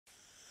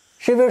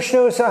Shri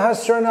Vishnu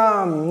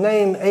Sahasranama,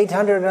 name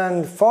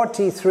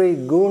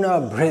 843, Guna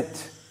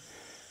Bhrt.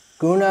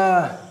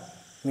 Guna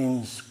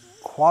means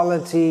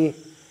quality,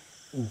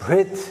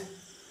 Bhrt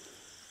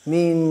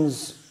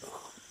means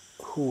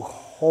who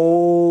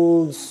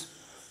holds,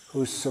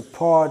 who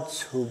supports,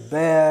 who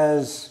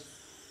bears,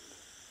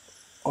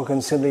 or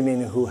can simply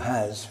mean who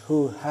has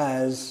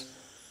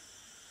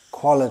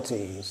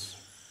qualities.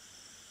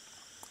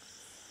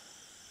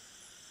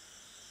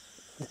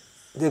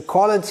 The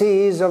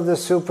qualities of the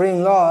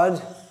Supreme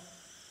Lord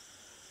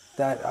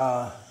that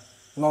are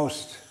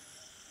most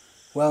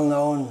well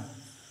known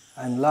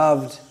and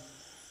loved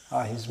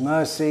are His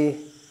mercy,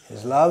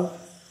 His love,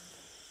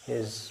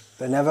 His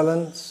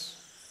benevolence.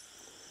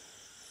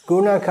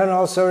 Guna can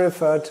also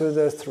refer to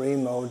the three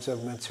modes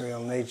of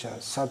material nature: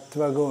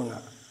 sattva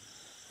guna,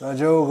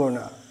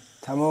 rajoguna,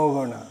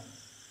 tamoguna.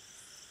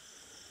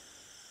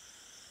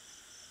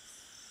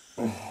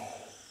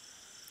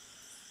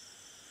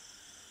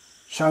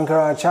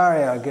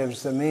 Shankaracharya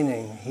gives the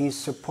meaning. He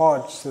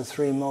supports the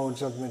three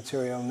modes of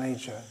material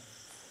nature.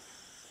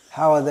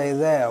 How are they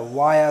there?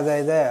 Why are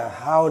they there?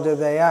 How do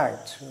they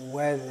act?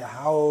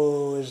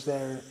 How is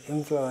their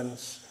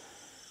influence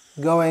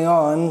going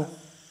on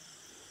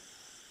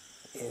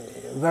in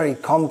a very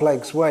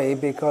complex way,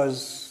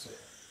 because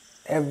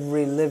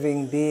every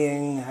living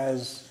being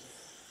has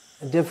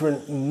a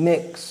different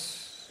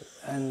mix,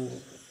 and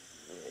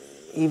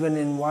even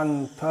in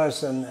one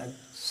person at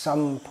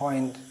some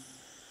point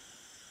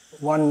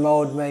one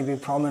mode may be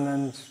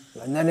prominent,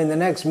 and then in the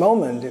next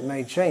moment it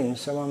may change.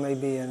 Someone may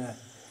be in a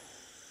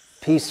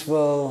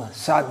peaceful,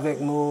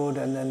 sattvic mood,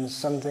 and then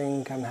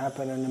something can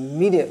happen and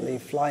immediately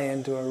fly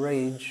into a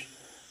rage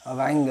of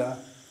anger,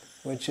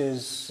 which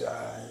is,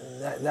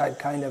 that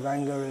kind of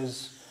anger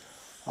is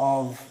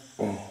of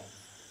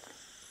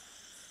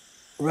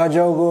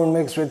rajogun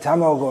mixed with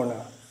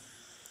tamoguna.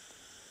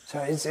 So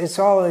it's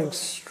all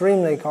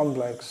extremely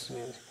complex.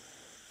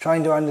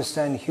 Trying to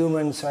understand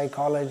human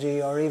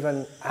psychology or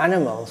even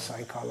animal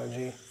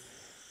psychology,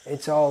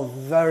 it's all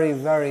very,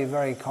 very,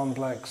 very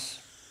complex.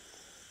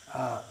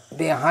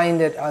 Behind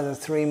it are the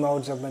three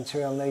modes of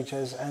material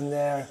natures, and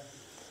they're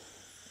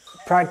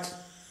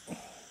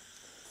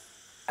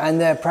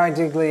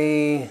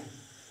practically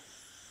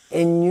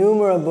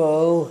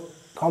innumerable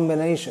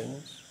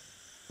combinations.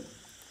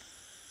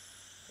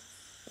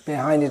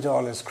 Behind it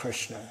all is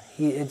Krishna.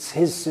 It's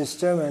His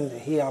system and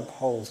He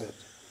upholds it.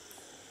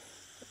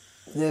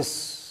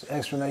 This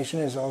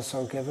explanation is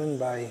also given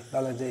by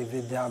Baladev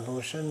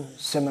Vidyabhushan,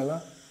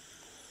 similar.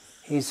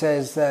 He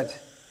says that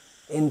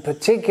in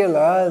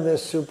particular the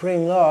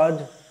Supreme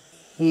Lord,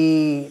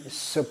 He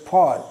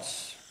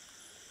supports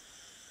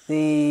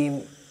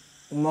the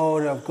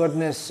mode of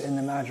goodness in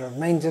the matter of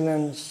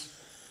maintenance,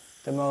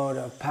 the mode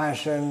of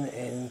passion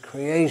in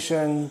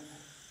creation,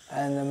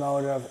 and the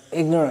mode of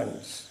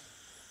ignorance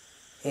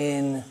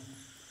in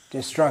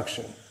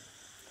destruction.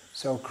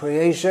 So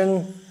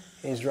creation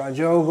is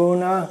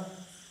Rajoguna,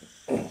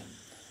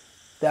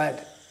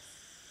 that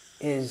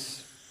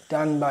is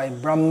done by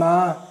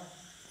Brahma.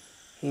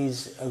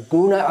 He's a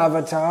Guna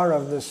avatar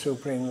of the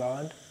Supreme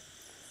Lord.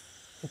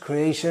 The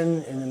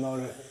creation in the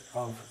mode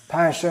of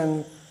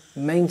passion,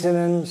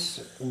 maintenance,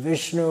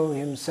 Vishnu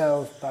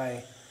himself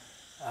by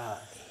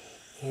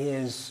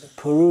his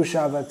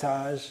Purusha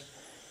avatars,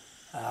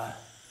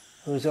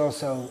 who's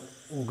also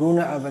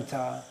Guna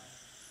avatar,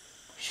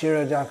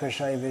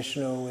 Shirodakashai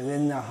Vishnu,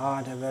 within the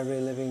heart of every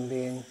living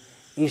being.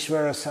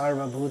 Ishvara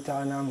sarva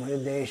bhutanam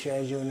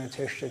hrideshe juna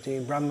tishtati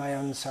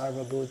brahmayan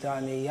sarva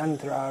bhutani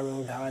yantra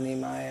arudhani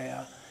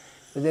maya.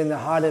 Within the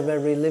heart of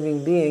every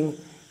living being,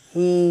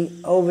 He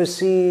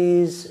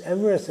oversees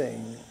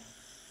everything.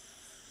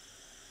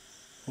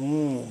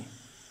 He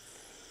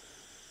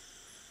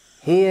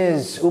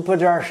is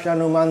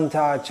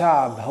upadrashtanumanta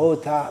cha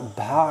bhokta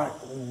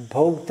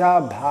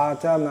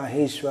bhata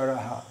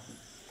maheshwaraha.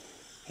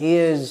 He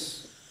is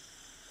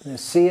the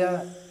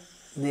seer,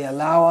 the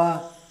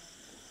allower.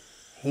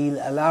 He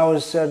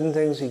allows certain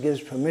things, He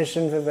gives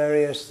permission for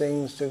various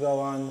things to go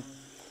on.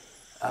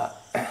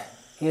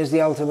 He is the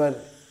ultimate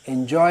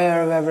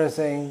enjoyer of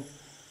everything.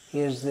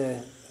 He is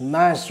the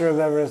master of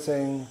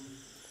everything.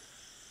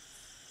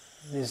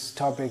 This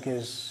topic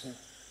is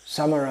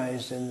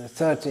summarized in the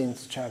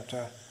 13th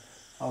chapter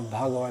of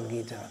Bhagavad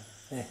Gita.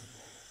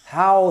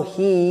 How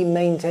He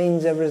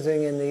maintains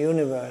everything in the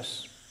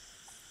universe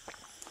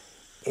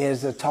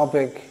is a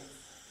topic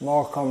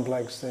more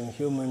complex than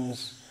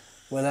humans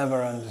will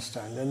ever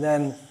understand. And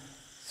then,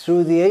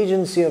 through the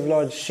agency of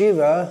Lord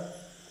Shiva,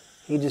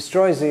 He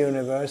destroys the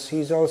universe.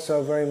 He's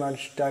also very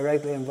much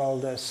directly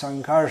involved as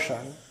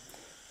Sankarshan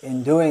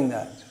in doing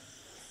that.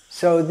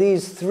 So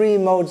these three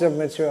modes of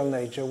material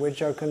nature,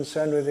 which are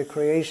concerned with the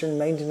creation,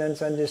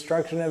 maintenance, and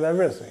destruction of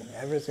everything.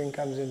 Everything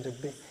comes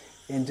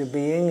into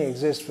being,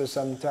 exists for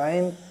some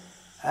time,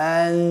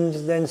 and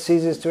then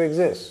ceases to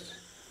exist.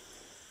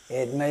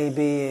 It may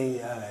be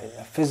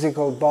a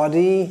physical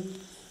body,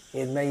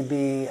 it may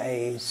be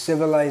a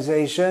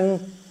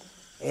civilization,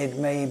 it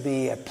may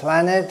be a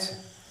planet,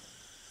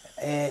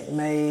 It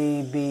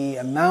may be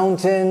a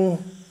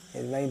mountain,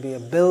 it may be a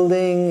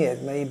building,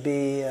 it may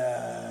be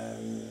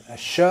a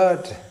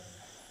shirt.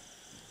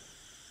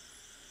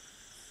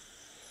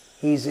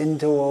 He's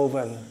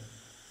interwoven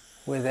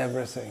with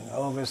everything,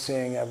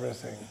 overseeing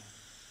everything.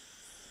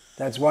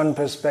 That's one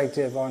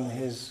perspective on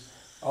his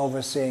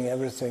overseeing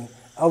everything.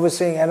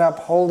 Overseeing and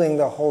upholding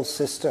the whole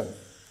system.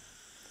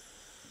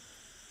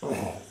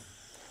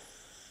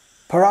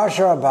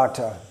 Parashara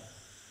Bhrt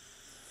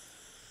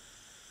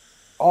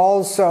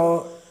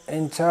also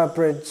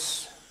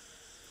interprets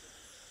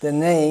the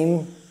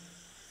name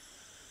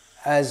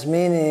as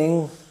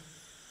meaning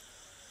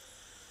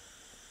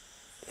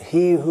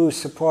he who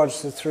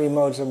supports the three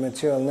modes of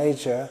material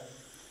nature,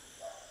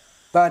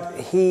 but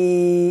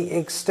he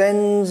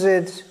extends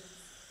it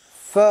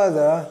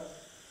further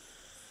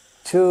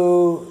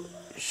to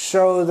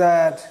show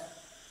that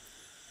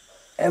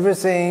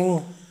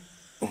everything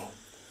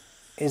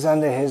is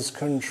under his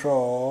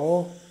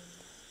control.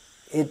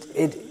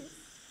 It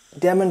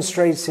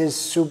demonstrates his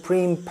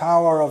supreme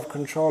power of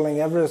controlling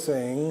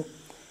everything,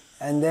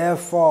 and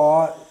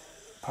therefore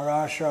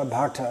Parashara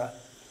Bhrt,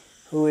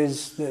 who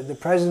is the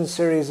present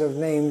series of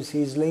names,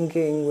 he's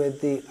linking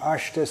with the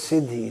Ashta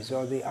Siddhis,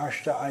 or the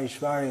Ashta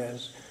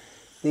Aishvaryas,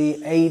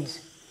 the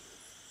 8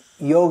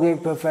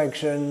 yogic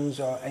perfections,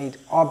 or 8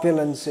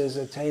 opulences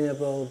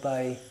attainable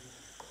by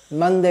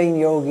mundane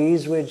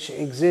yogis, which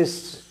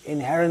exist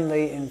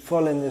inherently in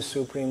full in the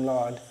Supreme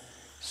Lord.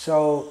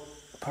 So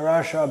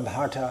Parashara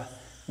Bhrt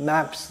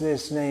maps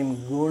this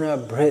name Guna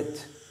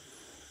Bhrt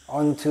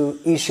onto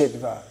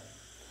Ishitva.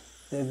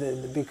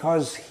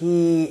 Because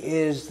he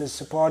is the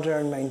supporter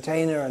and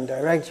maintainer and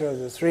director of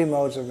the three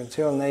modes of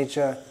material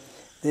nature,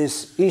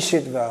 this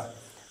Ishitva,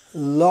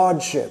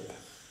 lordship,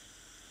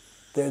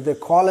 the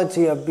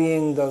quality of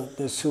being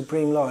the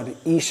Supreme Lord,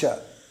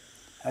 Isha,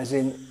 as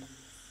in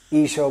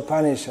Isha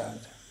Upanishad,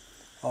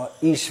 or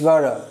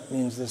Ishvara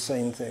means the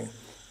same thing.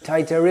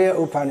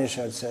 Taittiriya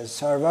Upanishad says,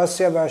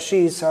 Sarvasya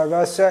Vashi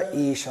Sarvasya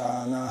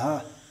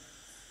Ishanaha.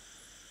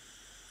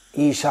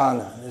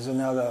 Ishana is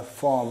another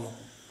form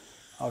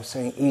of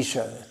saying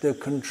Isha, the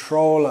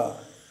controller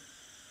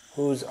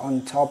who's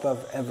on top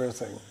of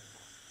everything.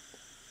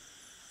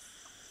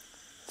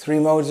 Three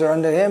modes are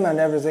under him, and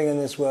everything in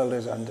this world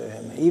is under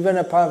him. Even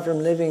apart from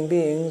living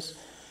beings,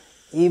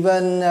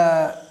 even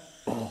the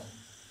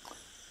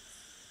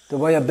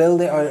way a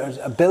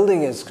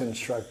building is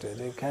constructed,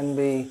 it can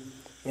be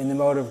in the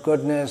mode of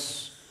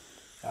goodness,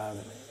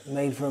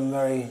 made from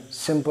very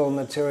simple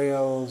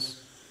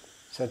materials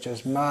such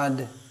as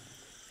mud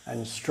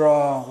and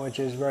straw, which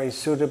is very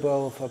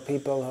suitable for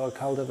people who are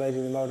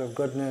cultivating the mode of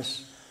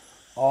goodness,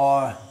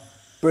 or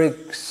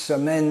brick,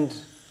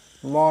 cement,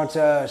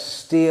 mortar,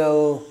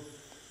 steel,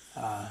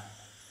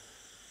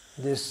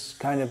 this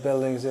kind of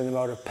building is in the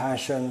mode of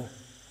passion,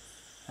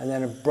 and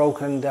then a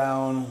broken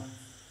down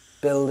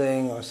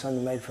building or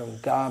something made from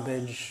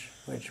garbage,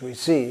 which we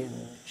see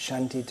in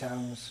shanty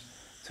towns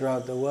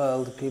throughout the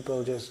world.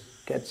 People just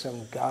get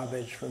some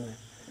garbage from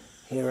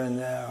here and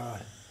there, or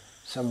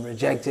some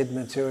rejected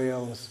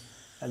materials,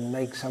 and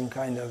make some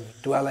kind of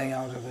dwelling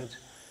out of it.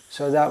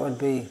 So that would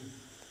be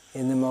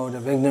in the mode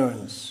of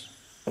ignorance.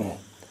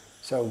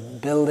 So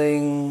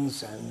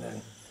buildings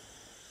and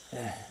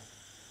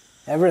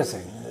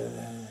everything,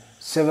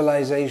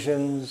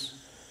 civilizations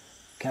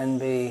can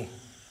be,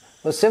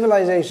 well,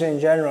 civilization in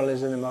general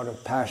is in the mode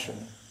of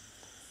passion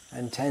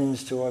and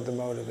tends toward the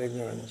mode of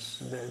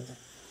ignorance.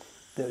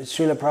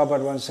 Srila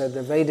Prabhupada once said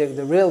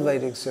the real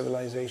Vedic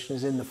civilization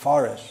is in the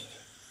forest,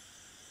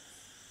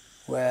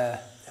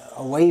 where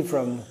away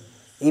from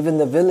even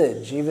the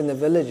village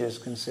is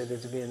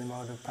considered to be in the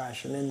mode of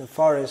passion. In the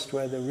forest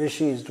where the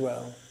rishis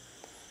dwell,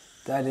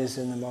 that is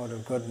in the mode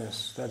of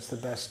goodness. That's the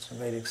best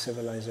Vedic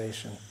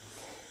civilization.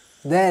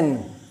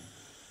 Then,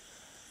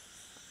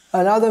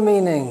 another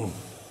meaning,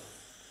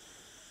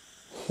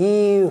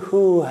 he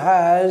who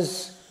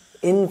has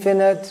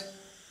infinite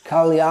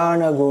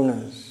kalyana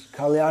gunas.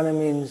 Kalyana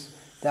means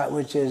that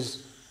which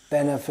is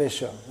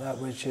beneficial, that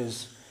which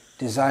is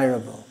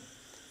desirable.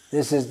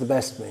 This is the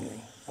best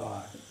meaning,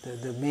 or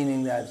the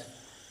meaning that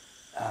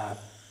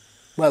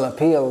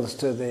appeals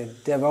to the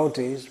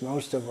devotees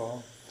most of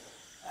all.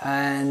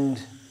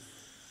 And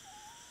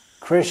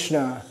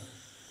Krishna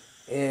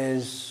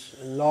is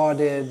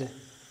lauded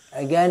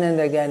again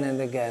and again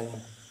and again.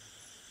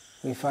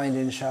 We find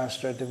in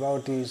Shastra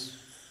devotees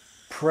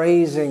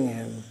praising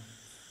him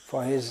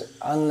for his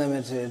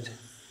unlimited,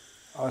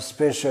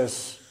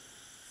 auspicious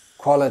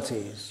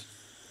qualities.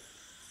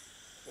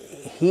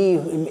 He,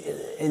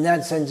 in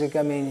that sense, it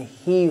can mean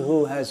he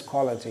who has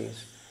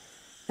qualities.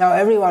 Now,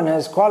 everyone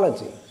has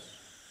qualities.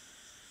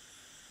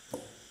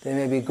 There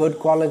may be good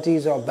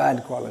qualities or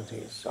bad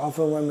qualities.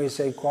 Often when we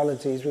say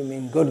qualities, we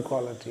mean good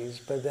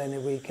qualities, but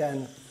then we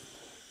can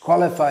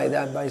qualify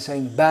that by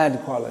saying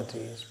bad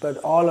qualities. But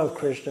all of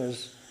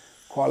Krishna's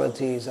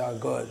qualities are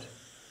good.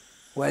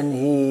 When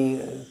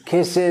he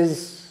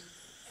kisses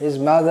his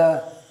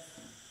mother,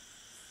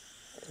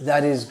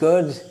 that is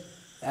good.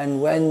 And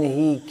when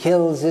he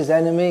kills his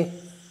enemy,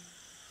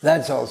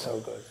 that's also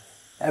good.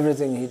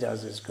 everything he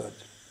does is good.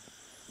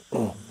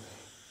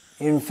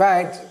 In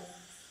fact,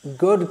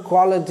 good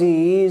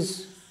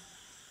qualities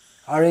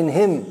are in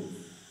him.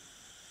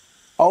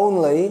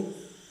 Only,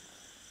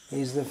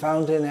 he's the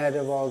fountainhead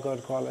of all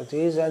good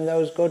qualities, and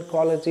those good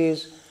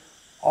qualities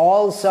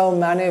also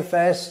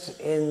manifest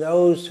in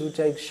those who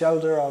take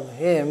shelter of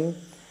him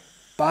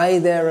by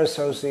their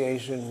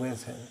association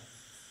with him.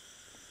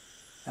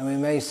 And we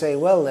may say,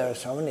 well, there are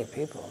so many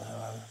people who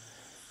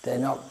they're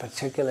not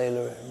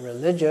particularly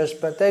religious,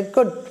 but they're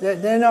good.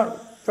 They're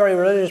not very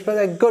religious, but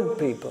they're good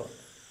people.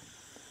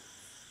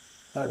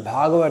 But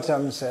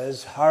Bhagavatam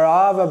says,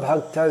 Harava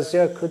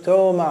bhaktasya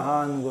kuto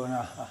mahan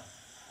gunaha.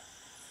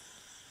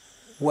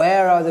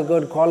 Where are the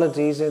good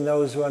qualities in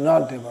those who are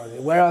not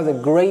devotees? Where are the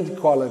great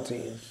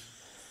qualities?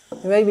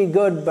 It may be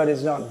good, but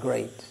it's not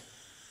great.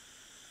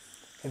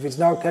 If it's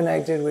not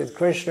connected with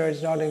Krishna,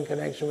 it's not in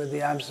connection with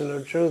the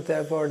absolute truth,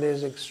 therefore it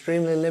is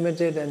extremely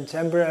limited and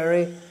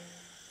temporary,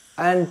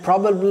 and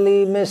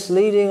probably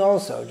misleading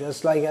also.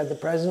 Just like at the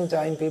present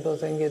time, people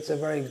think it's a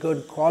very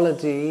good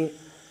quality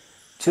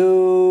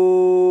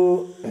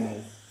to,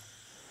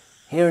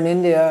 here in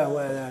India,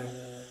 where there are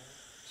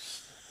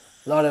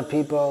a lot of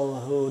people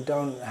who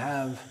don't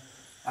have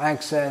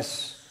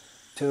access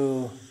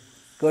to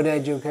good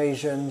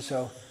education,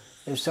 so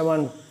if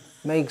someone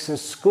makes a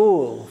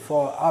school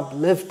for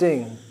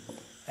uplifting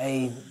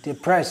a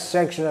depressed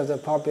section of the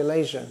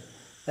population,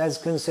 that's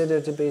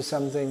considered to be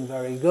something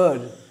very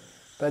good.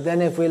 But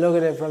then if we look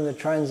at it from the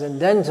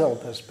transcendental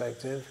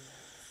perspective,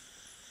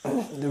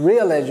 the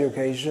real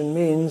education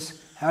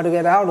means how to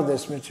get out of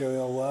this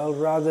material world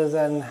rather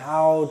than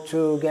how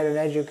to get an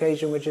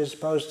education which is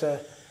supposed to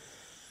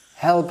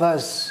help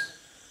us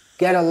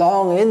get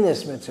along in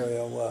this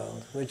material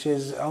world, which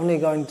is only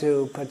going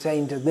to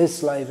pertain to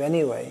this life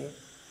anyway.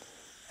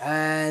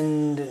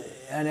 And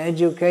an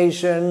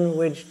education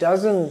which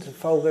doesn't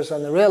focus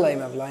on the real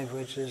aim of life,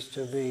 which is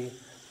to be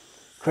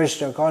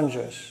Krishna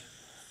conscious,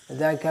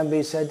 that can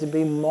be said to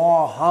be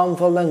more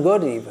harmful than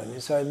good even.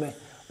 So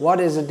what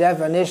is the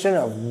definition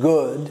of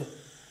good?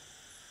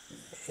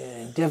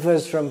 It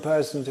differs from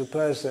person to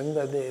person,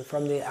 but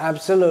from the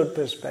absolute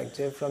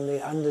perspective, from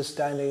the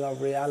understanding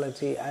of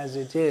reality as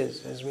it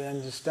is, as we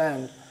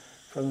understand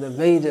from the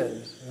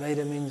Vedas.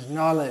 Veda means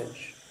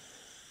knowledge.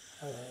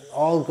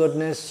 All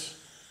goodness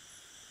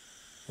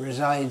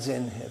resides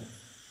in him.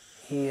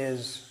 He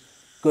is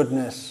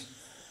goodness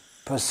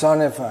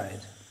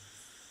personified.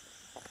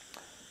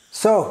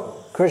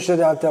 So,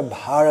 Krishnadatta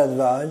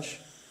Bharadvaj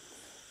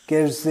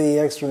gives the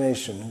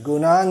explanation.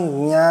 Gunan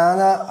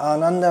jnana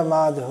ananda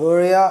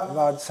madhurya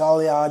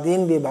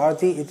vatsalyadin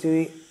vibharti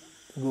iti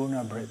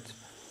guna Bhrt.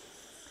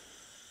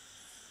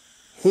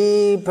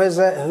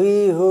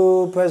 He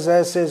who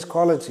possesses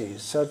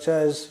qualities such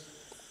as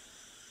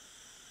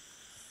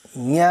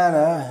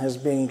jnana has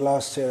been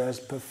glossed here as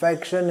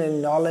perfection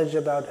in knowledge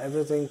about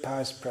everything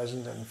past,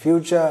 present and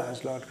future,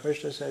 as Lord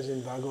Krishna says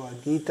in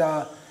Bhagavad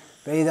Gita,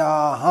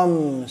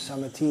 Vedaham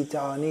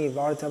samatitani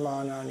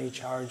vartamanani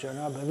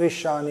charjana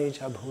bhavishyani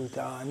cha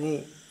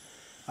bhutani.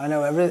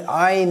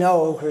 I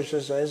know, Krishna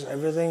says,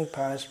 everything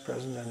past,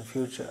 present and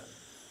future.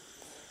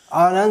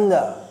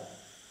 Ananda,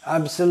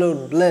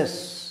 absolute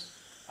bliss,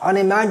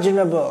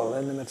 unimaginable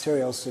in the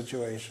material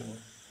situation,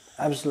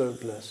 absolute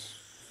bliss.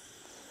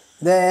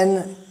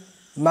 Then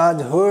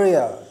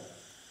madhurya,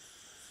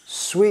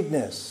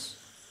 sweetness,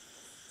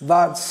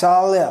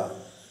 vatsalya,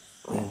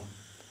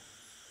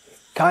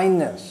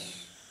 kindness,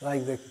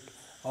 like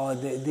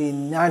the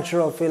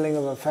natural feeling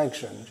of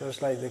affection,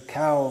 just like the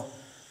cow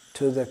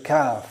to the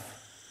calf.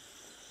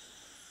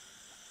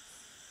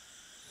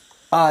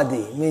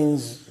 Adi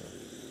means,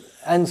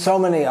 and so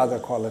many other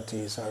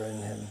qualities are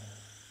in him.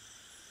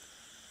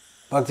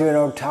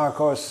 Bhaktivinoda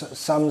Thakur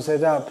sums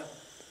it up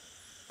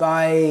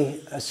by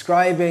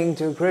ascribing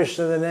to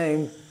Krishna the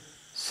name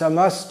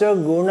Samasta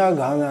Guna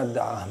Gana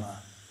Dhamma.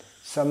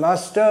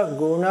 Samasta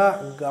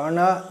Guna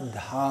Gana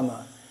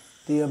Dhamma,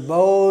 the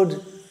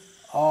abode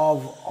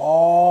of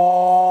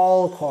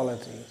all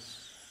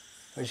qualities,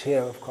 which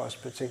here of course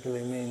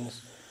particularly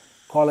means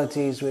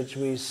qualities which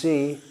we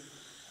see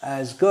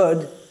as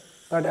good,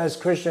 but as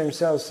Krishna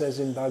himself says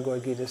in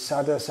Bhagavad Gita,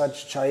 Sada Sach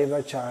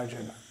Chaiva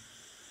Charjana.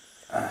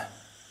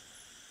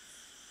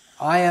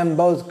 I am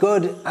both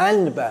good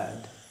and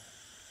bad.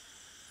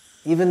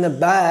 Even the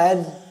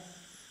bad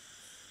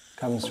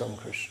comes from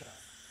Krishna.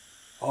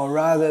 Or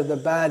rather, the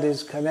bad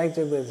is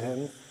connected with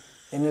him,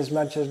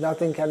 inasmuch as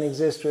nothing can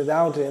exist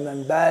without him,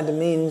 and bad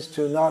means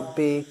to not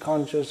be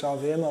conscious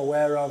of him,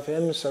 aware of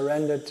him,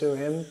 surrendered to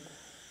him.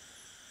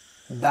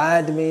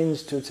 Bad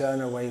means to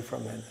turn away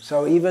from him.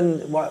 So even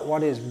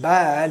what is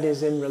bad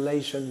is in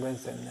relation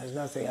with him. There's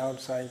nothing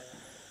outside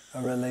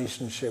a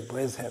relationship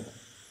with him.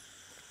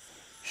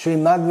 Sri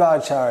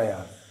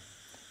Madhvacharya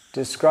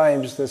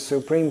describes the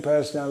Supreme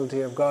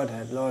Personality of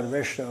Godhead, Lord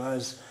Vishnu,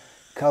 as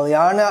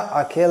Kalyana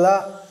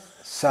Akila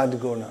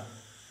Sadguna.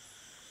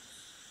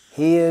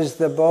 He is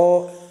the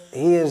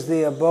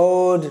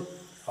abode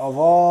of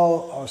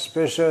all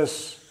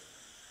auspicious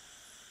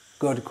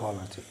good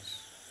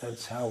qualities.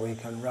 That's how we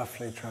can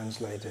roughly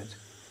translate it.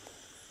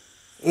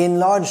 In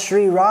Lord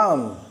Sri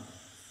Ram,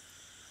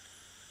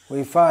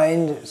 we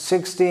find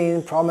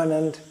 16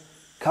 prominent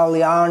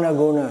kalyana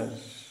gunas,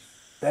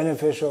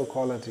 beneficial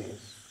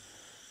qualities.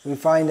 We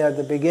find at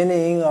the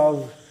beginning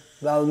of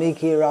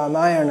Valmiki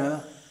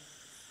Ramayana,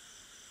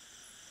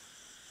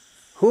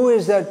 who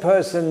is that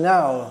person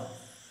now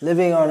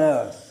living on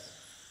earth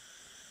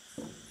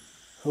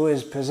who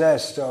is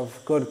possessed of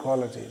good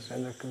qualities?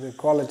 And the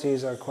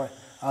qualities are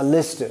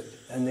listed,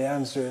 and the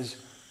answer is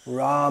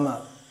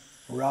Rama.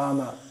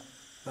 Rama.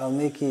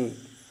 Valmiki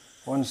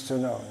wants to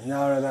know.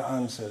 Narada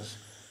answers.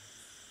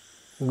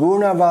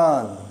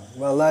 Gunavan.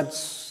 Well,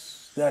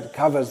 that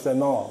covers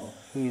them all.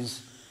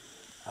 He's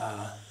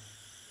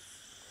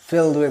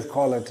filled with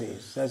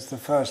qualities. That's the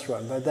first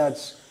one. But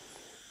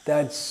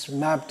that's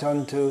mapped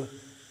onto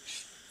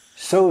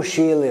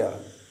Soshilya,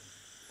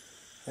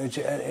 which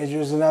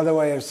is another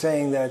way of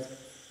saying that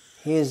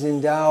he is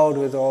endowed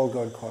with all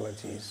good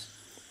qualities.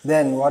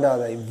 Then what are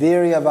they?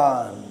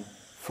 Viryavan,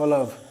 full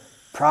of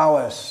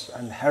prowess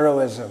and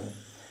heroism.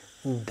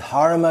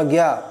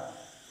 Dharmagya,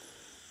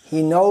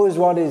 he knows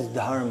what is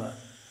dharma.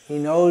 He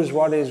knows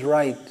what is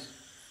right,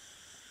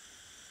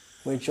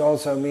 which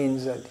also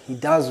means that he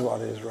does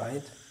what is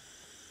right.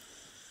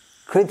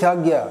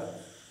 Kritagya,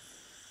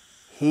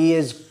 he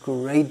is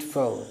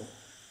grateful.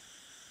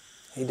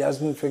 He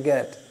doesn't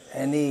forget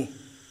anything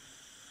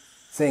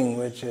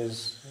which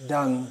is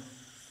done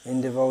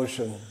in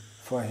devotion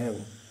for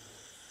him.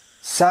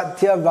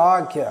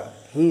 Satyavakya,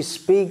 he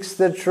speaks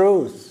the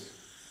truth.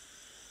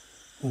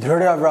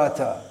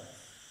 Dhridavrata,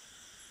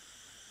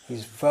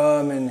 he's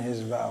firm in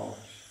his vows.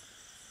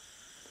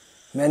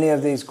 Many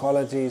of these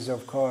qualities,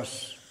 of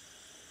course,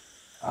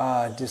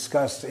 are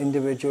discussed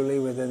individually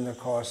within the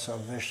course of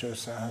Vishnu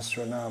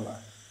Sahasranama.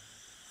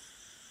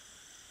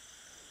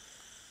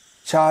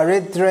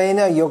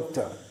 Charitrena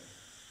yukta,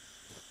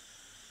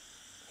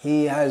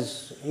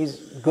 he's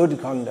good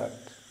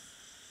conduct.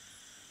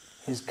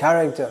 His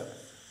character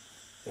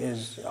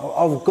is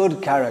of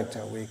good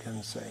character, we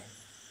can say.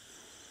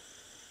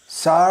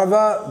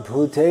 Sarva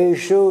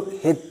bhuteshu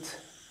hit,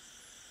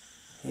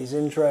 he's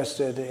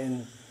interested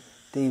in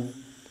the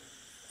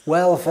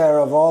welfare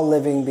of all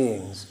living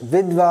beings.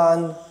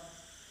 Vidvan,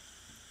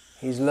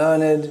 he's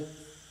learned.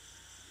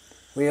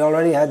 We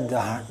already had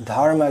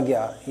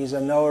dharmagya, he's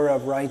a knower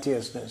of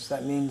righteousness.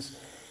 That means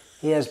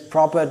he has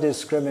proper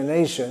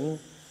discrimination,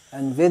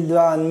 and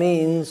vidvan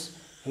means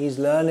he's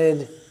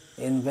learned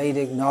in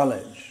Vedic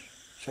knowledge.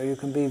 So you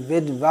can be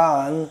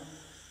vidvan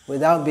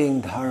without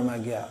being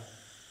dharmagya.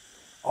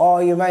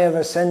 Or you may have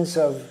a sense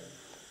of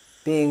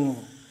being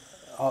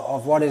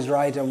of what is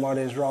right and what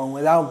is wrong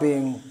without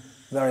being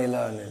very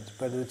learned.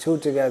 But the two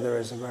together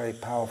is a very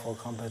powerful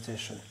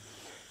competition.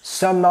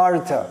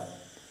 Samartha,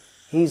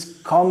 he's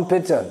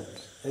competent.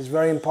 It's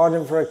very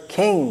important for a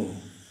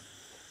king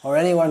or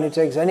anyone who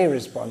takes any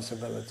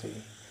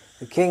responsibility.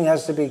 The king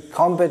has to be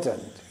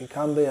competent. He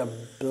can't be a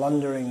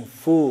blundering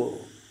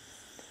fool.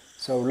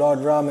 So Lord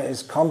Rama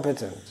is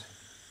competent.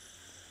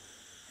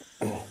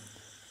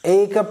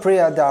 Eka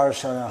priya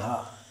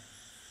darshanaha.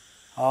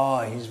 Oh,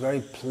 he's very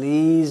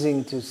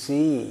pleasing to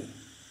see.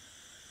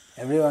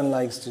 Everyone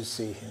likes to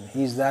see him.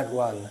 He's that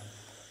one.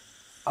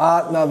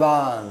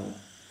 Atmavan.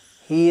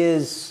 He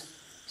is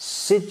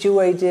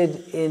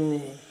situated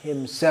in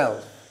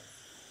himself.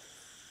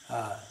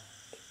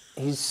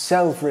 He's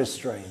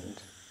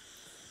self-restrained.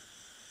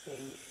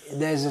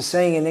 There's a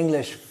saying in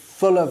English,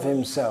 full of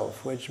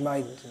himself, which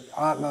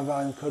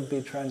Atmavan could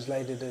be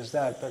translated as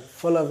that, but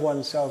full of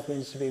oneself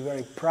means to be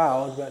very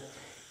proud, but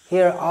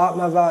here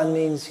Atmavan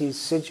means he's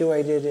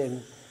situated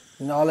in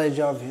knowledge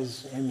of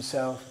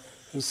himself,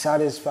 he's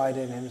satisfied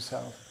in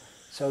himself.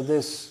 So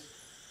this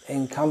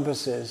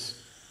encompasses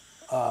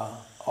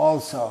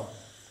also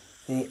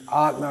the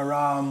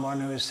Atmaram, one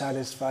who is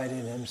satisfied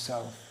in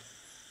himself.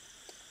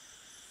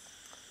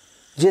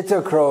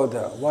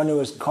 Jitakrodha, one who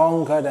has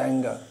conquered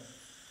anger.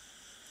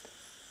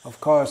 Of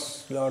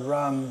course, Lord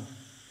Ram,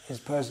 his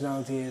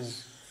personality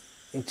is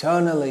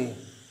eternally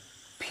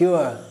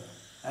pure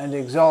and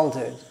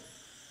exalted.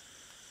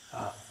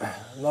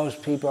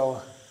 Most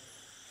people,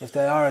 if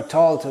they are at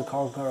all to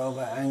conquer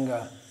over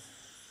anger,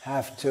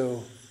 have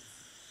to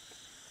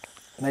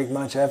make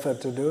much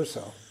effort to do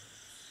so.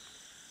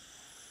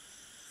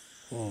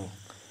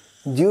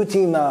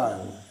 Duty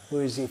man,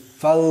 who is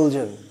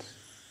effulgent,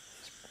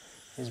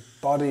 his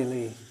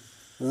bodily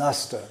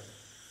luster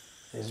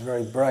is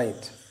very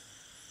bright.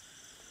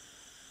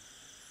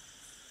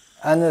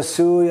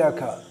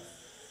 Anasuyaka,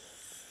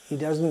 he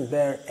doesn't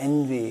bear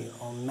envy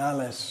or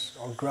malice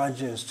or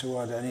grudges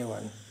toward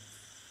anyone.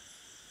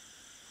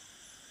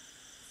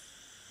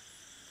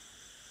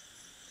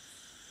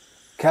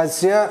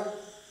 Kasya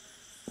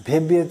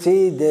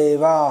bhibyati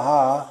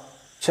devaha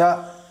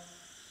cha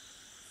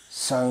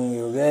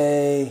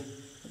sangyuge.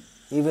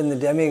 Even the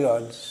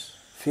demigods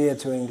fear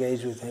to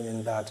engage with him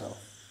in battle.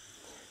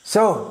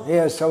 So, he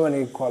has so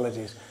many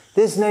qualities.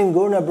 This name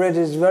Guna Bhrt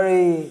is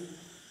very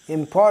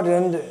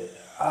important.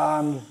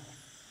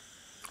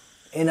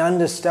 in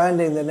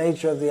understanding the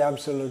nature of the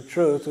Absolute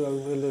Truth.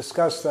 We'll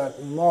discuss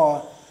that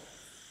more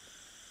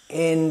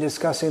in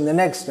discussing the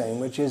next name,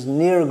 which is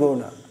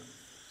Nirguna.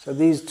 So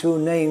these two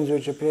names,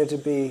 which appear to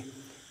be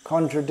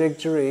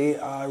contradictory,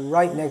 are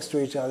right next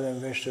to each other in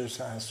Vishnu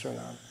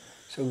Sahasranama.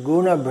 So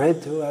Guna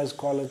Bhrt, who has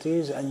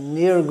qualities, and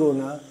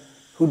Nirguna,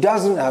 who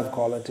doesn't have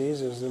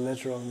qualities, is the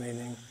literal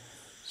meaning.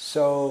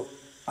 So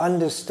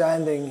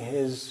understanding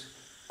his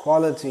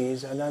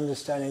qualities and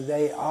understanding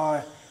they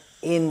are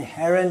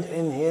inherent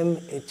in him,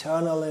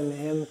 eternal in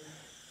him.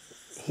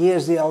 He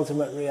is the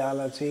ultimate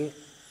reality.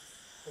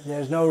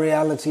 There's no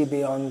reality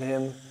beyond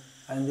him,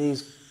 and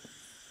these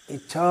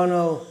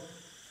eternal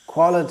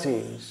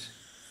qualities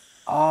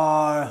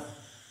are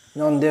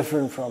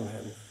non-different from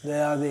him.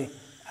 They are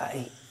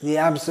the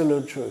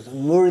absolute truth.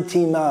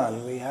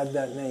 Murtiman, we had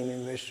that name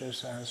in Vishnu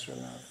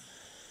Sahasranama.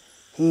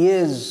 He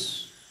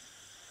is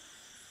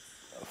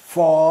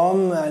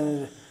form,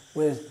 and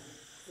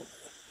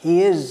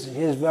he is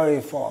his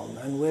very form,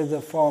 and with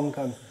the form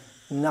comes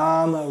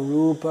Nama,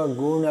 Rupa,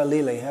 Guna,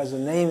 Lila. He has a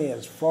name, he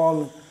has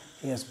form,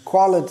 he has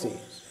qualities, he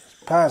has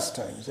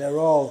pastimes. They're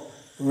all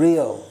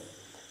real.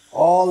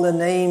 All the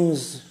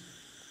names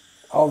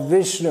of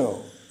Vishnu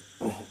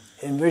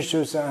in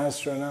Vishnu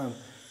Sahasranama,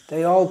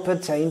 they all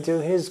pertain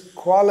to his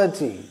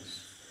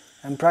qualities.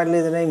 And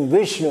practically the name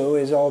Vishnu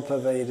is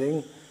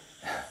all-pervading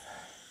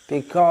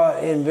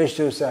because in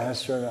Vishnu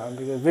Sahasranama,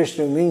 because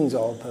Vishnu means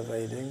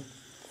all-pervading.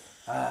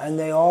 And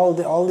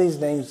all these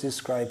names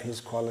describe his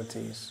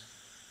qualities.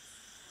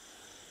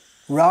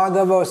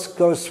 Raghava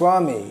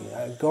Goswami,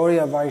 a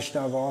Gauriya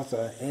Vaishnava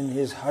author, in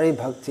his Hari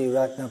Bhakti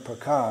Ratna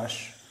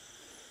Prakash,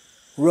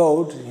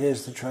 wrote,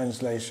 here's the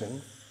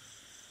translation,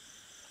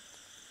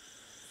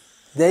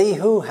 "They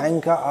who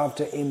hanker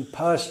after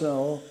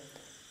impersonal,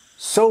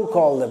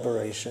 so-called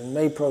liberation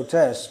may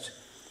protest,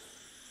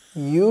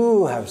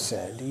 you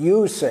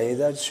say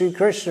that Sri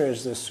Krishna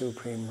is the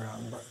Supreme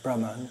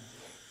Brahman,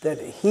 that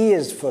he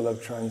is full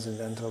of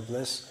transcendental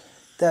bliss,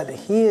 that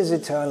he is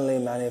eternally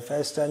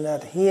manifest, and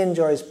that he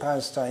enjoys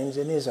pastimes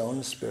in his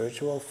own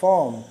spiritual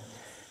form.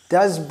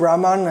 Does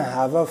Brahman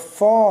have a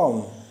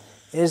form?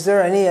 Is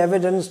there any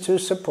evidence to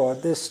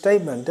support this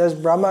statement? Does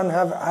Brahman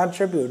have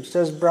attributes?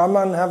 Does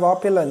Brahman have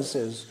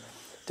opulences?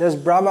 Does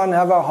Brahman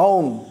have a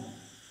home?"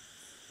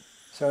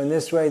 So in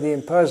this way, the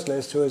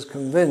impersonalist who is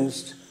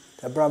convinced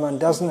that Brahman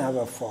doesn't have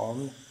a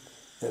form,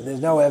 that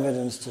there's no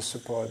evidence to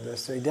support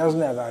this, that he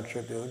doesn't have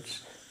attributes,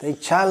 they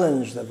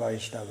challenge the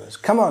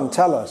Vaishnavas. Come on,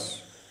 tell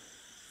us.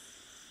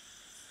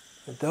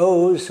 But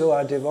those who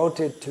are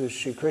devoted to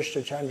Sri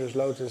Krishna Chandra's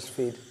lotus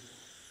feet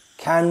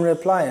can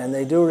reply, and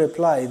they do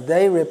reply.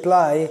 They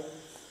reply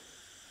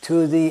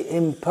to the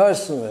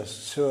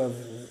impersonalists who are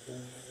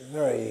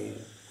very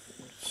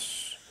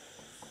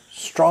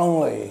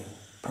strongly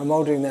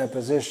promoting their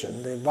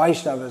position. The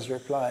Vaishnavas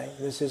reply,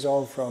 this is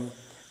all from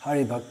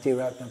Hari Bhakti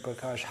Ratna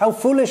Prakash, "How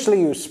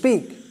foolishly you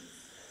speak!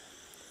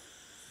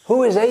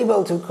 Who is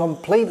able to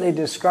completely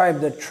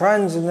describe the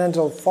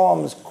transcendental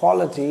forms,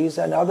 qualities,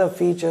 and other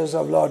features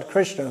of Lord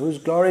Krishna, whose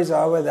glories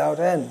are without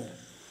end?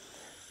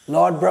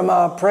 Lord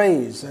Brahma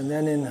prays," and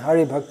then in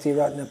Hari Bhakti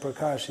Ratna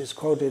Prakash is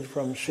quoted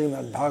from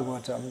Srimad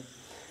Bhagavatam,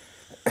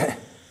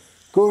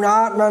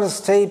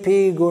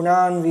 "Gunatmanastepi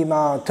gunan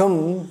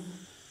vimatum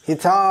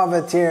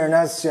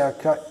hitavatirnasya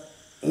ka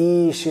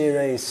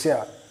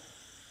ishiresya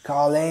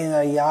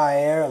kalena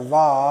yair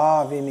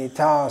va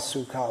vimita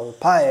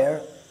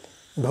sukalpair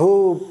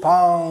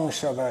bhupang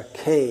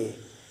shavake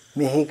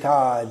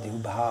mihika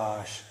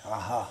dubhash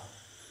aha."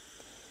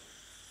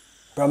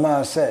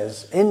 Brahma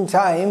says, in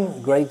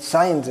time, great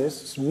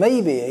scientists may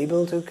be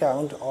able to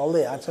count all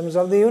the atoms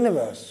of the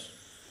universe,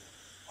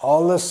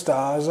 all the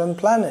stars and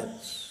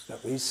planets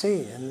that we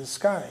see in the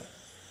sky,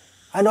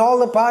 and all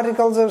the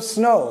particles of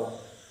snow.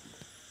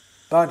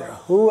 But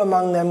who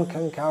among them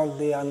can count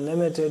the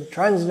unlimited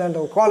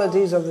transcendental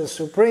qualities of the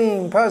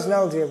Supreme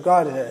Personality of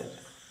Godhead?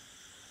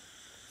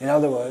 In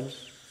other words,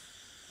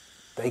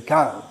 they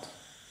can't.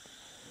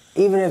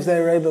 Even if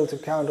they're able to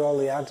count all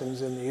the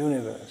atoms in the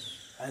universe.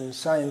 And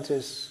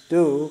scientists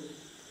do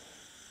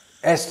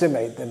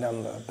estimate the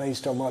number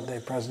based on what they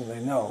presently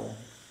know.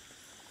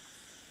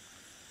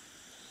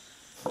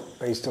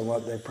 Based on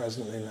what they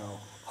presently know.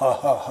 Ha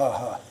ha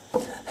ha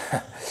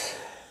ha.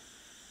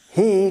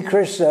 He,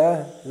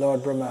 Krishna,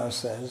 Lord Brahma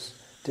says,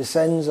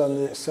 descends on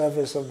the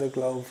surface of the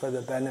globe for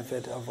the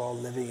benefit of all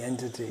living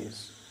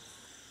entities.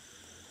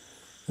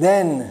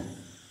 Then,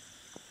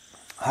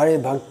 Hari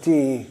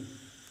Bhakti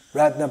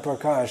Ratna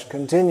Prakash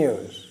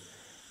continues,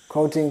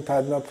 quoting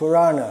Padma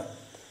Purana,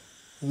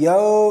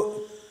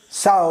 "Yo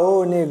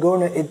sao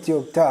nirguna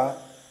ityukta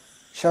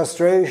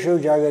shastreshu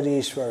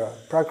jagadishvara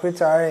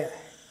prakritari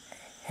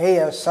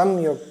heya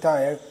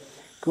samyuktair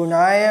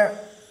gunaya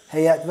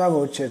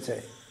heyatvam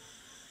uchyate."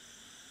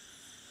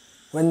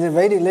 When the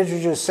Vedic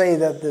literatures say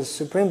that the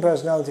Supreme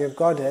Personality of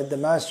Godhead, the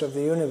Master of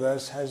the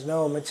Universe, has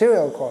no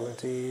material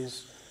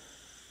qualities,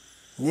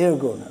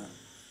 nirguna,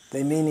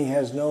 they mean he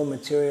has no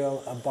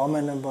material,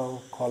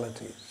 abominable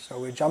qualities. So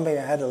we're jumping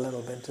ahead a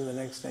little bit to the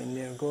next name,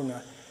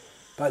 Nirguna.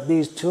 But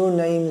these two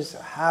names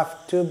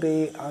have to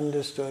be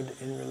understood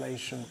in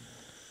relation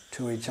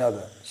to each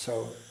other.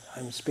 So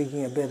I'm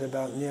speaking a bit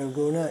about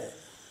Nirguna,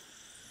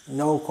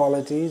 no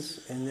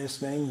qualities in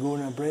this name,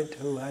 Guna Bhrt,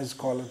 who has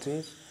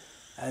qualities.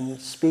 And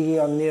speaking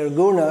on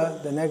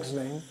Nirguna, the next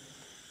name,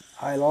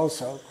 I'll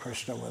also,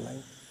 Krishna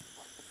willing,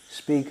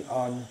 speak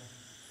on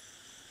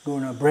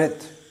Guna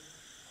Bhrt,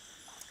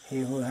 he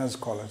who has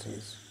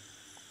qualities.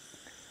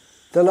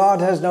 The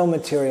Lord has no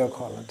material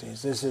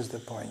qualities, this is the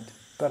point,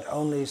 but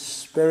only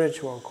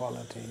spiritual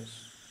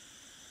qualities.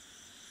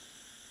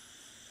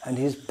 And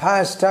his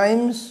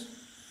pastimes,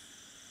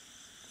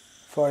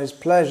 for his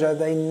pleasure,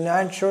 they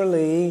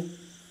naturally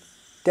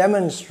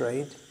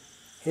demonstrate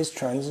his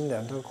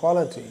transcendental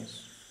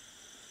qualities.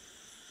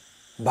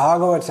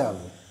 Bhagavatam,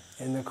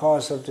 in the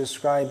course of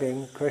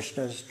describing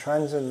Krishna's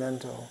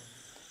transcendental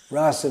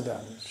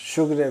rasadans,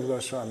 Shukadeva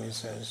Goswami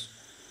says,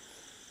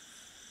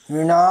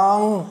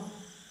 Nrinang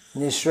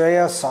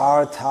Nishreya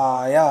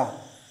Sarthaya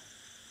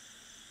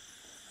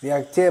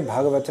Vyaktir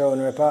Bhagavato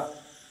Nripa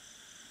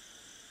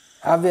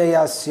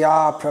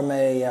Avyayasya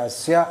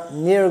Prameyasya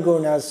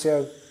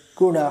Nirgunasya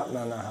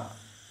Gunatmanaha.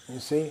 You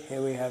see,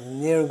 here we have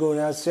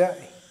Nirgunasya,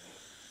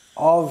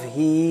 of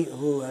he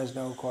who has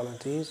no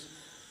qualities,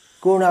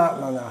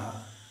 Gunatmanaha,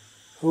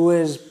 who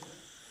is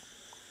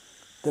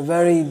the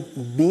very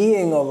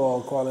being of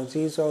all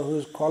qualities, or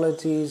whose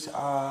qualities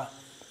are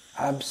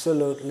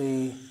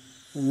absolutely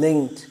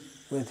linked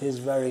with his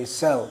very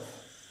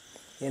self.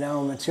 In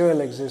our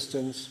material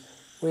existence,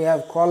 we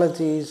have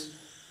qualities,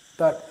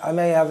 but I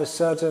may have a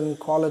certain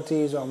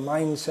qualities or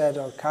mindset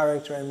or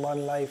character in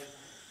one life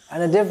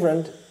and a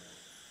different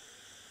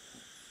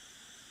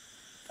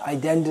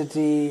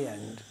identity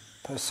and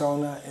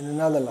persona in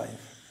another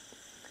life.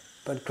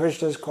 But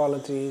Krishna's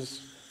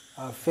qualities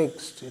are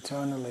fixed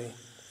eternally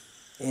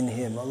in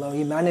him, although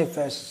he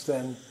manifests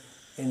them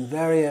in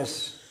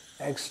various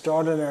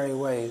extraordinary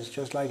ways,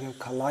 just like a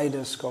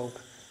kaleidoscope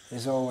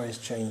is always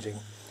changing.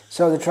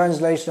 So the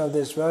translation of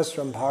this verse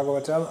from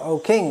Bhagavatam, O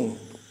King,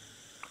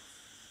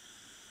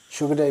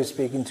 Shukadeva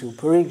speaking to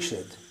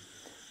Parikshit,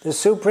 the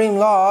Supreme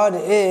Lord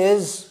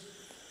is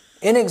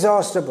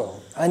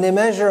inexhaustible and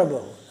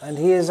immeasurable, and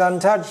he is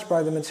untouched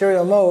by the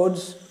material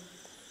modes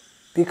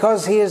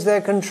because he is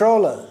their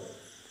controller.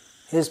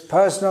 His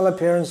personal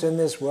appearance in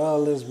this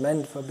world is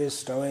meant for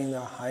bestowing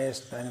the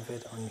highest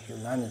benefit on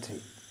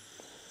humanity.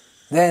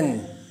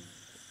 Then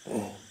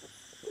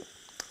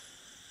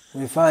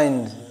we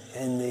find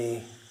in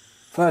the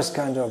first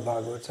canto of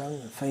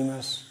Bhagavatam, a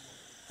famous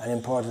and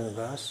important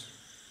verse,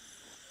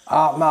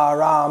 Atma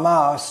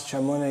Ramas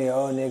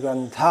Chamunayo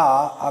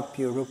Nigrantha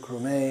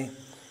Apyurukrume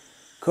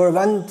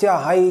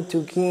Kurvantya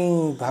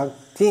Haituking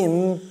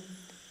Bhaktim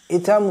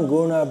Itam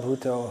Guna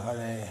Bhuto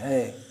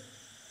Hare He.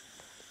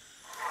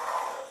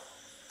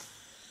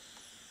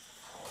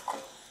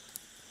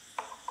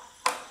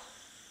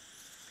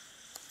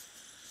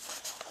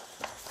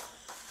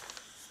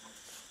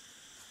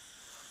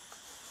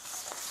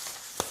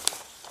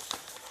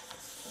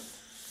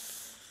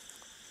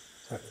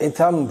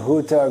 Itam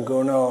bhuta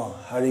guno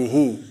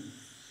harihi.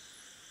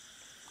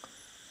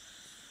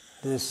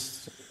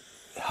 This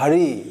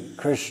Hari,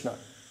 Krishna,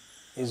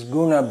 is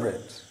Guna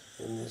Bhrt.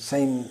 The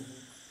same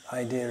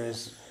idea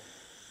is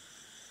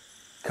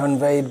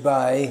conveyed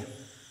by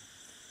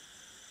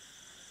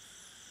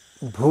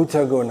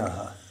bhuta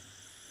gunaha.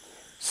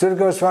 Sri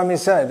Goswami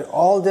said,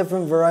 all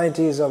different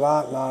varieties of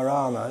Atma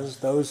Ramas,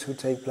 those who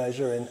take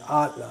pleasure in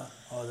Atma,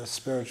 or the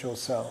spiritual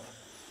self,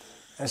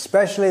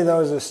 especially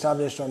those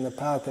established on the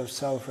path of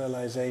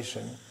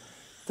self-realization,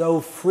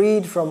 though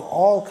freed from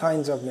all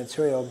kinds of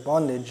material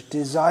bondage,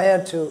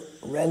 desire to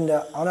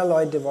render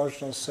unalloyed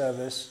devotional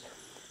service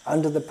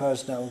unto the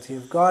personality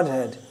of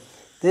Godhead.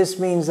 This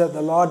means that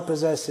the Lord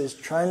possesses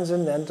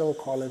transcendental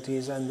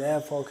qualities and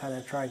therefore can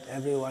attract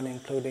everyone,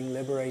 including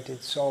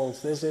liberated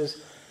souls. This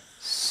is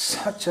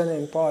such an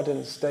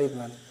important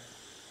statement.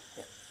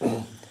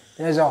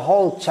 There's a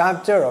whole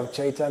chapter of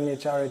Chaitanya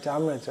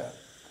Charitamrita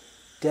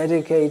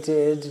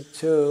dedicated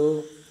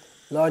to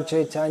Lord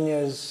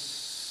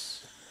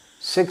Chaitanya's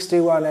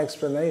 61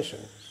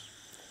 explanations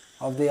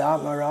of the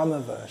Atma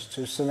Rama verse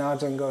to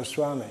Sanatana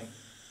Goswami.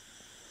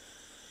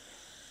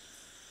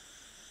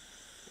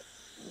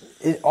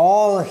 It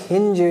all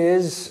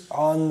hinges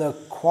on the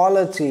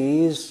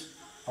qualities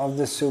of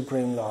the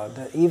Supreme Lord.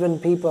 That even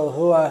people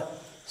who are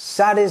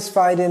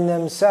satisfied in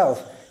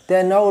themselves,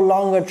 they're no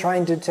longer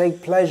trying to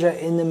take pleasure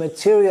in the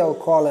material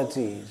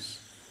qualities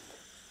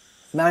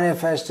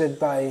manifested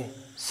by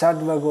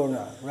Sattva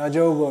Guna,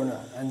 Rajoguna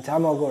and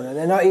Tamoguna.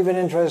 They're not even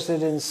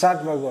interested in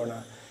Sattva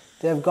Guna.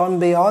 They've gone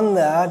beyond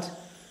that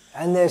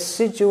and they're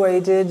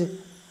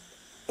situated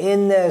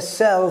in their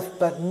self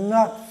but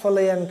not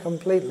fully and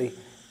completely.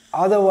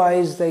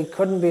 Otherwise they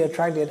couldn't be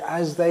attracted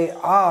as they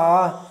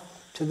are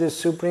to the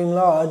Supreme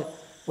Lord.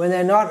 When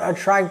they're not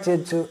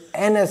attracted to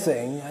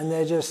anything and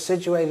they're just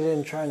situated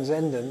in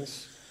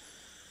transcendence,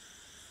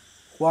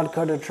 what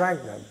could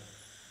attract them?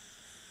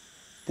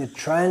 The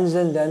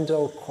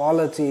transcendental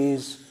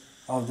qualities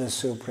of the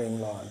Supreme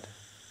Lord.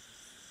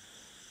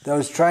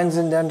 Those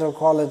transcendental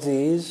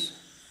qualities,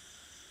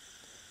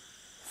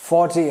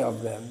 40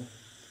 of them,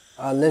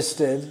 are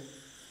listed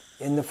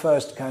in the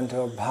first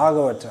canto of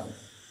Bhagavatam,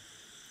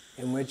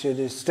 in which it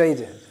is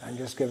stated. I'm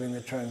just giving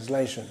the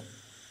translation.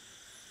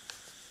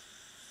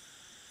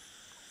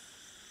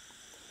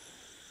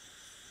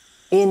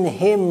 In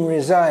him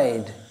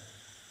reside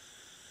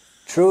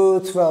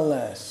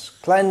truthfulness,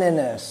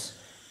 cleanliness,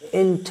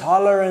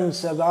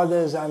 intolerance of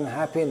others'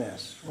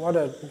 unhappiness. What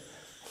a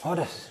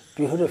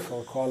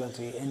beautiful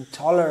quality,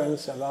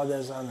 intolerance of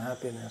others'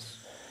 unhappiness.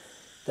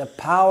 The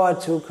power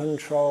to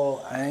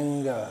control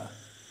anger,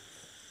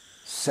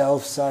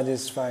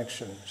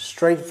 self-satisfaction,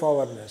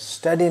 straightforwardness,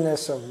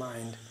 steadiness of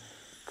mind,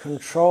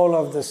 control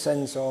of the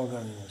sense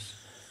organs,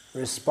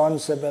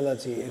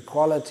 responsibility,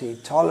 equality,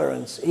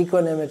 tolerance,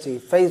 equanimity,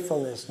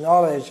 faithfulness,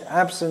 knowledge,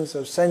 absence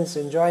of sense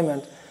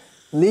enjoyment,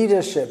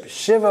 leadership,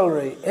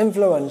 chivalry,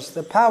 influence,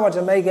 the power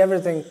to make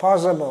everything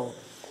possible,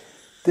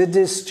 the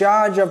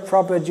discharge of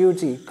proper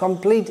duty,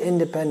 complete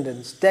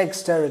independence,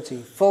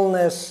 dexterity,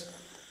 fullness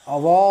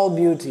of all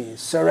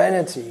beauties,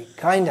 serenity,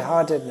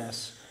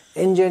 kind-heartedness,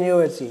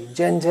 ingenuity,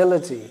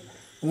 gentility,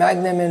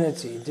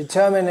 magnanimity,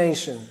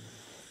 determination,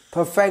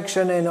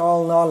 perfection in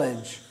all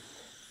knowledge,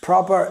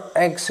 proper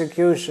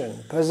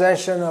execution,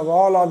 possession of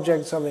all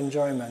objects of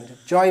enjoyment,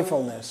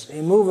 joyfulness,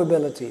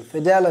 immovability,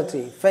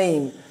 fidelity,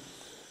 fame,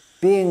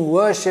 being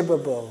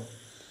worshipable,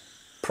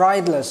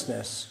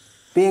 pridelessness,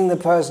 being the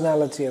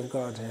personality of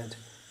Godhead,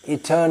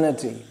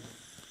 eternity.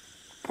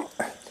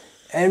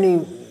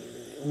 Any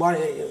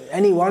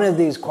one of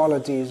these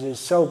qualities is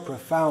so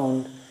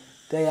profound,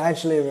 they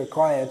actually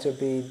require to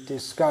be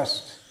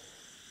discussed,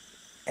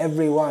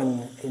 every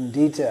one in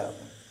detail,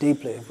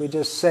 deeply. If we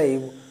just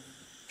say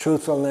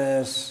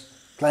truthfulness,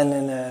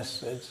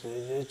 cleanliness,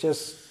 it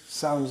just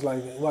sounds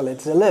like, well,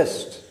 it's a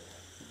list.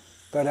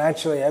 But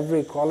actually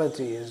every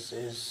quality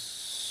is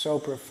so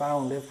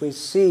profound. If we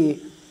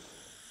see,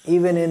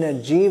 even in a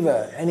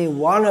jiva, any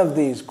one of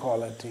these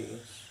qualities,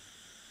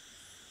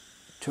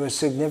 to a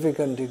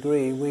significant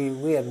degree,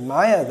 we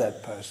admire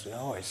that person.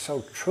 Oh, he's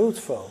so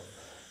truthful.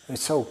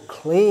 He's so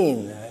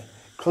clean.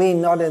 Clean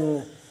not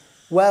in,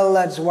 well,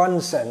 that's one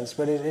sense,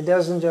 but it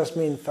doesn't just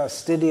mean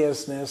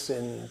fastidiousness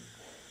in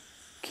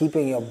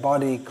keeping your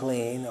body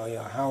clean or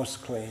your house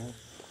clean,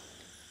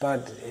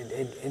 but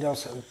it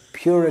also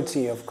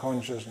purity of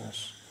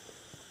consciousness.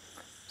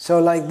 So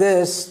like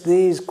this,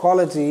 these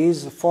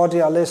qualities,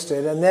 40 are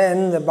listed, and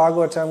then the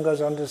Bhagavatam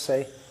goes on to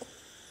say,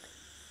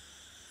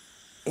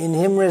 in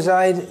him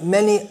reside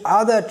many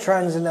other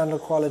transcendental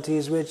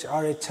qualities which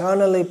are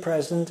eternally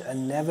present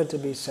and never to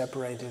be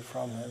separated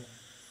from him.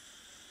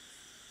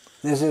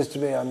 This is to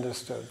be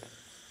understood.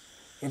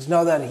 It's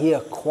not that he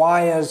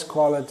acquires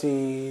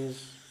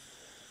qualities,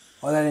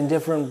 or that in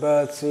different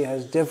births he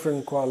has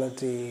different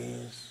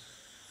qualities,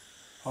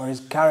 or his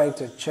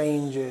character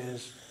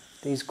changes.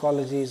 These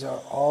qualities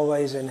are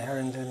always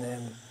inherent in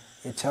him,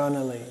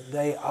 eternally.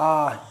 They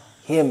are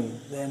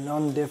him. They're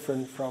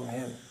non-different from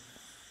him.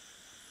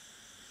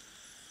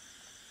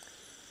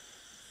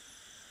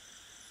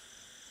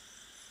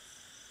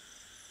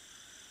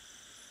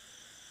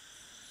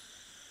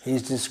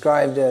 He's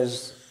described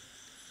as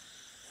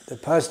the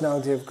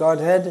personality of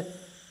Godhead,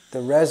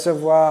 the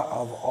reservoir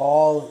of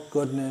all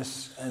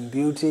goodness and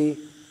beauty,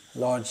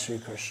 Lord Sri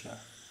Krishna.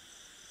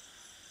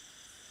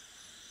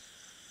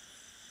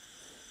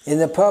 In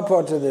the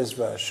purport to this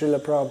verse, Srila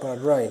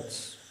Prabhupada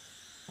writes,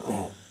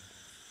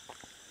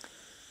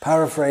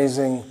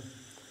 paraphrasing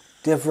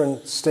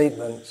different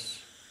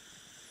statements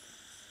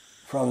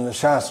from the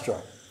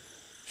Shastra,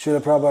 Srila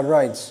Prabhupada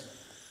writes,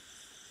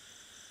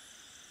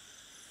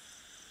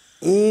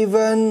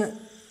 even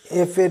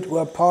if it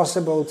were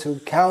possible to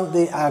count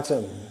the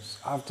atoms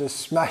after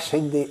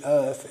smashing the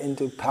earth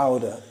into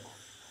powder,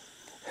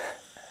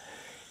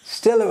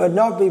 still it would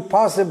not be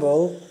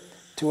possible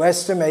to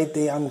estimate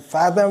the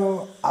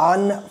unfathomable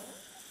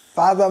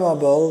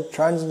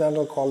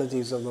transcendental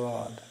qualities of the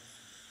Lord.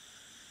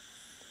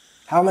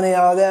 How many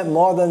are there?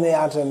 More than the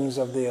atoms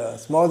of the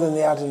earth, more than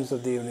the atoms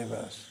of the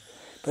universe.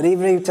 But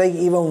even if you take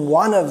even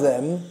one of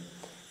them,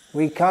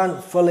 we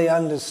can't fully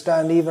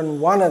understand even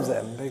one of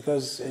them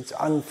because it's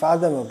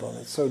unfathomable,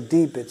 it's so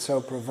deep, it's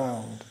so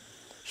profound.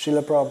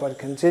 Srila Prabhupada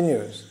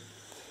continues,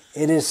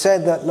 it is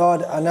said that Lord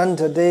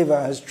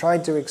Anantadeva has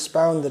tried to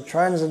expound the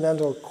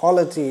transcendental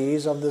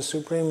qualities of the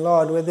Supreme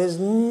Lord with his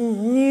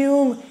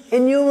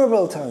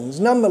innumerable tongues,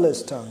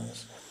 numberless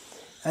tongues,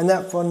 and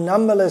that for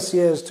numberless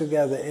years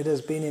together it has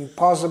been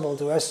impossible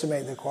to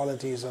estimate the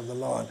qualities of the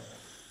Lord.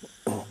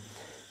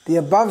 The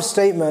above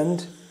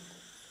statement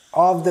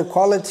of the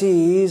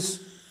qualities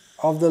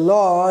of the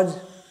Lord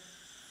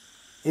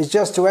is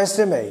just to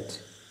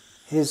estimate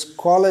his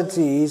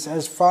qualities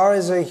as far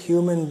as a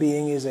human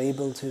being is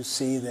able to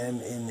see them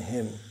in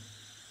him.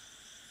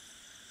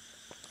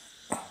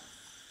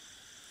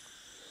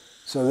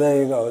 So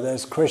there you go,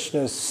 there's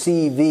Krishna's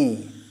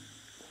CV.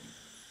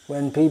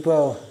 When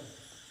people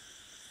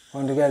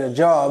want to get a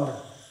job,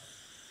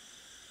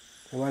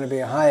 they want to be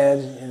hired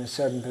in a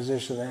certain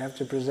position, they have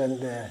to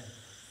present their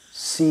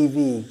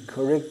CV,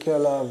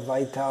 curricula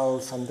vitae,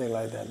 something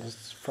like that.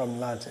 It's from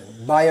Latin.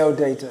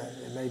 Biodata,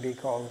 it may be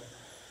called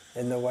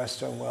in the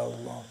Western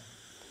world more.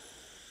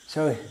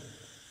 So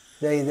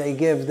they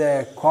give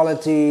their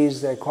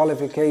qualities, their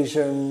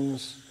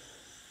qualifications,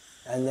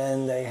 and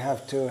then they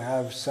have to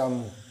have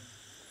some,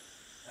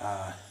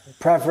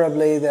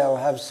 preferably they'll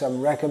have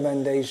some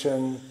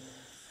recommendation,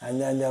 and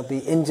then they'll be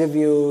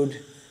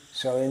interviewed.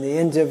 So in the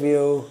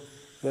interview,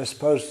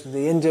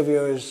 the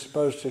interviewer is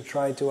supposed to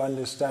try to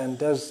understand,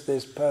 does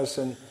this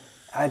person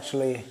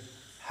actually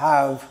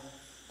have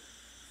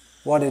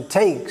what it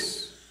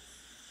takes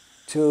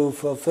to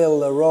fulfill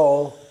the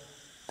role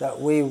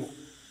that we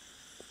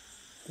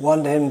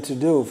want him to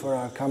do for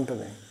our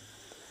company.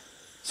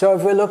 So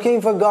if we're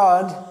looking for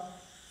God,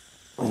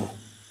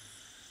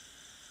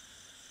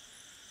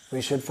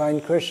 we should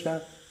find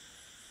Krishna.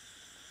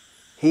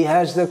 He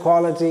has the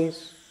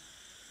qualities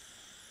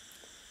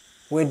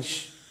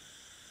which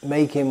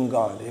make him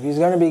God. If he's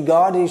going to be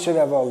God, he should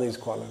have all these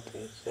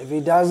qualities. If he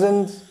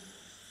doesn't,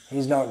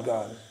 he's not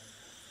God.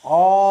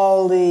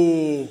 All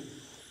the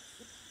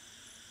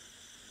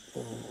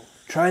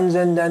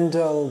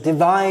transcendental,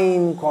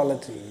 divine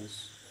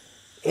qualities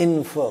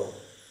in full,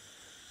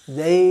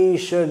 they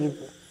should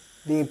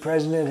be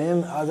present in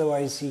him,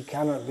 otherwise he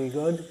cannot be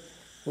good.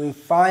 We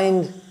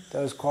find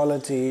those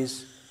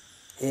qualities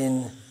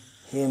in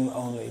him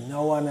only,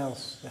 no one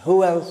else.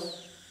 Who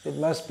else? It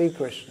must be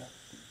Krishna.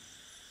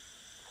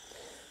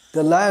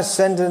 The last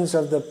sentence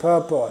of the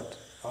purport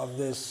of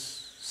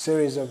this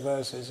series of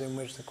verses in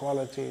which the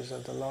qualities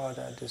of the Lord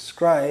are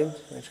described,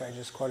 which I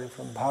just quoted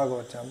from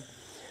Bhagavatam,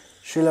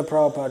 Srila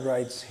Prabhupada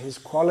writes, his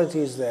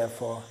qualities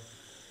therefore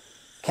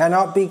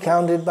cannot be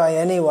counted by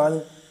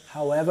anyone,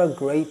 however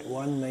great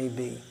one may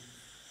be.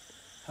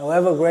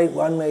 However great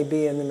one may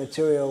be in the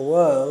material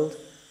world,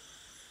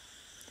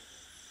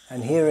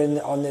 and here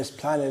on this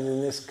planet,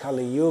 in this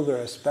Kali Yuga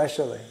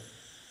especially,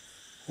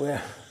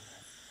 we're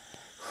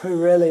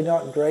really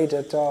not great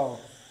at all.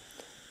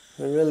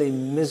 We're really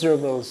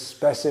miserable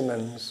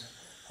specimens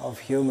of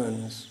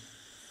humans.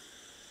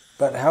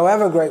 But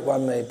however great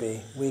one may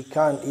be, we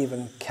can't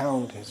even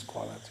count his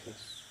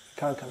qualities. We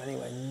can't come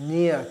anywhere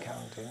near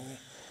counting.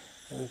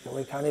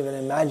 We can't even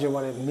imagine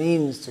what it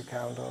means to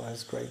count all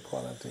his great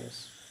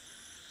qualities.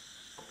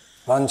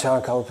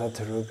 Vancha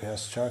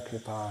kalpatarubhyascha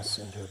kripa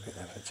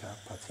sindhubhyacha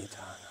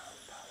patitanam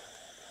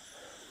pavanebhyo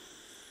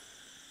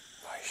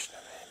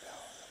Vaishnavebhyo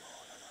namo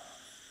namah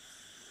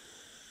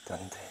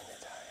Dante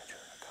nidaya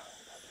chunakam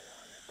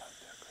padhyane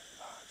padya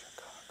kripaja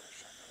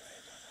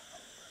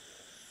kakashakamedana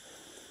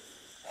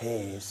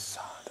Hey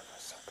sadhava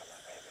sakala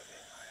veda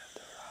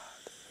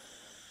vihayatarat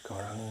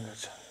Gauranga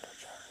chandra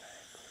charne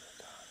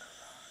kurudana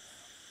rana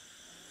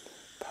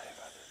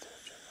Parivadatu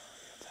jano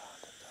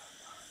yatadata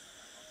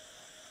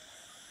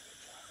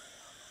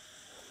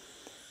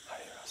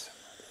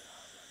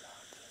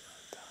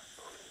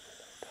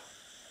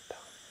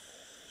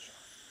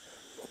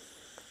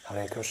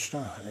Hare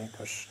Krishna, Hare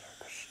Krishna.